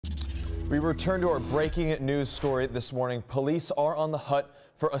We return to our breaking news story this morning. Police are on the hunt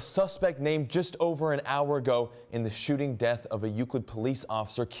for a suspect named just over an hour ago in the shooting death of a Euclid police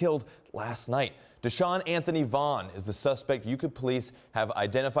officer killed last night. Deshaun Anthony Vaughn is the suspect Euclid police have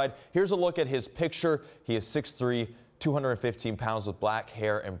identified. Here's a look at his picture. He is 6'3", 215 pounds with black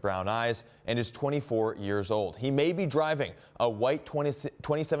hair and brown eyes and is 24 years old. He may be driving a white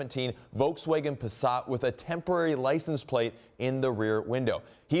 2017 Volkswagen Passat with a temporary license plate in the rear window.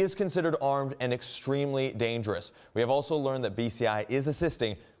 He is considered armed and extremely dangerous. We have also learned that BCI is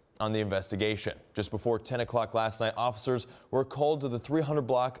assisting on the investigation. Just before 10 o'clock last night, officers were called to the 300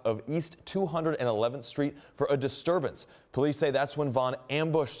 block of East 211th Street for a disturbance. Police say that's when Vaughn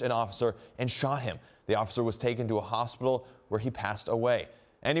ambushed an officer and shot him. The officer was taken to a hospital where he passed away.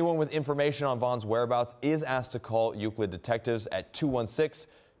 Anyone with information on Vaughn's whereabouts is asked to call Euclid detectives at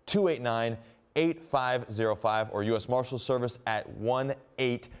 216-289-8505 or U.S. Marshals Service at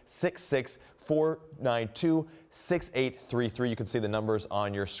 1-866-492-6833. You can see the numbers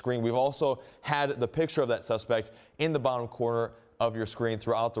on your screen. We've also had the picture of that suspect in the bottom corner of your screen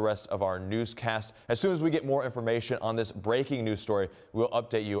throughout the rest of our newscast. As soon as we get more information on this breaking news story, we'll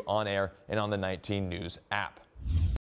update you on air and on the 19 News app.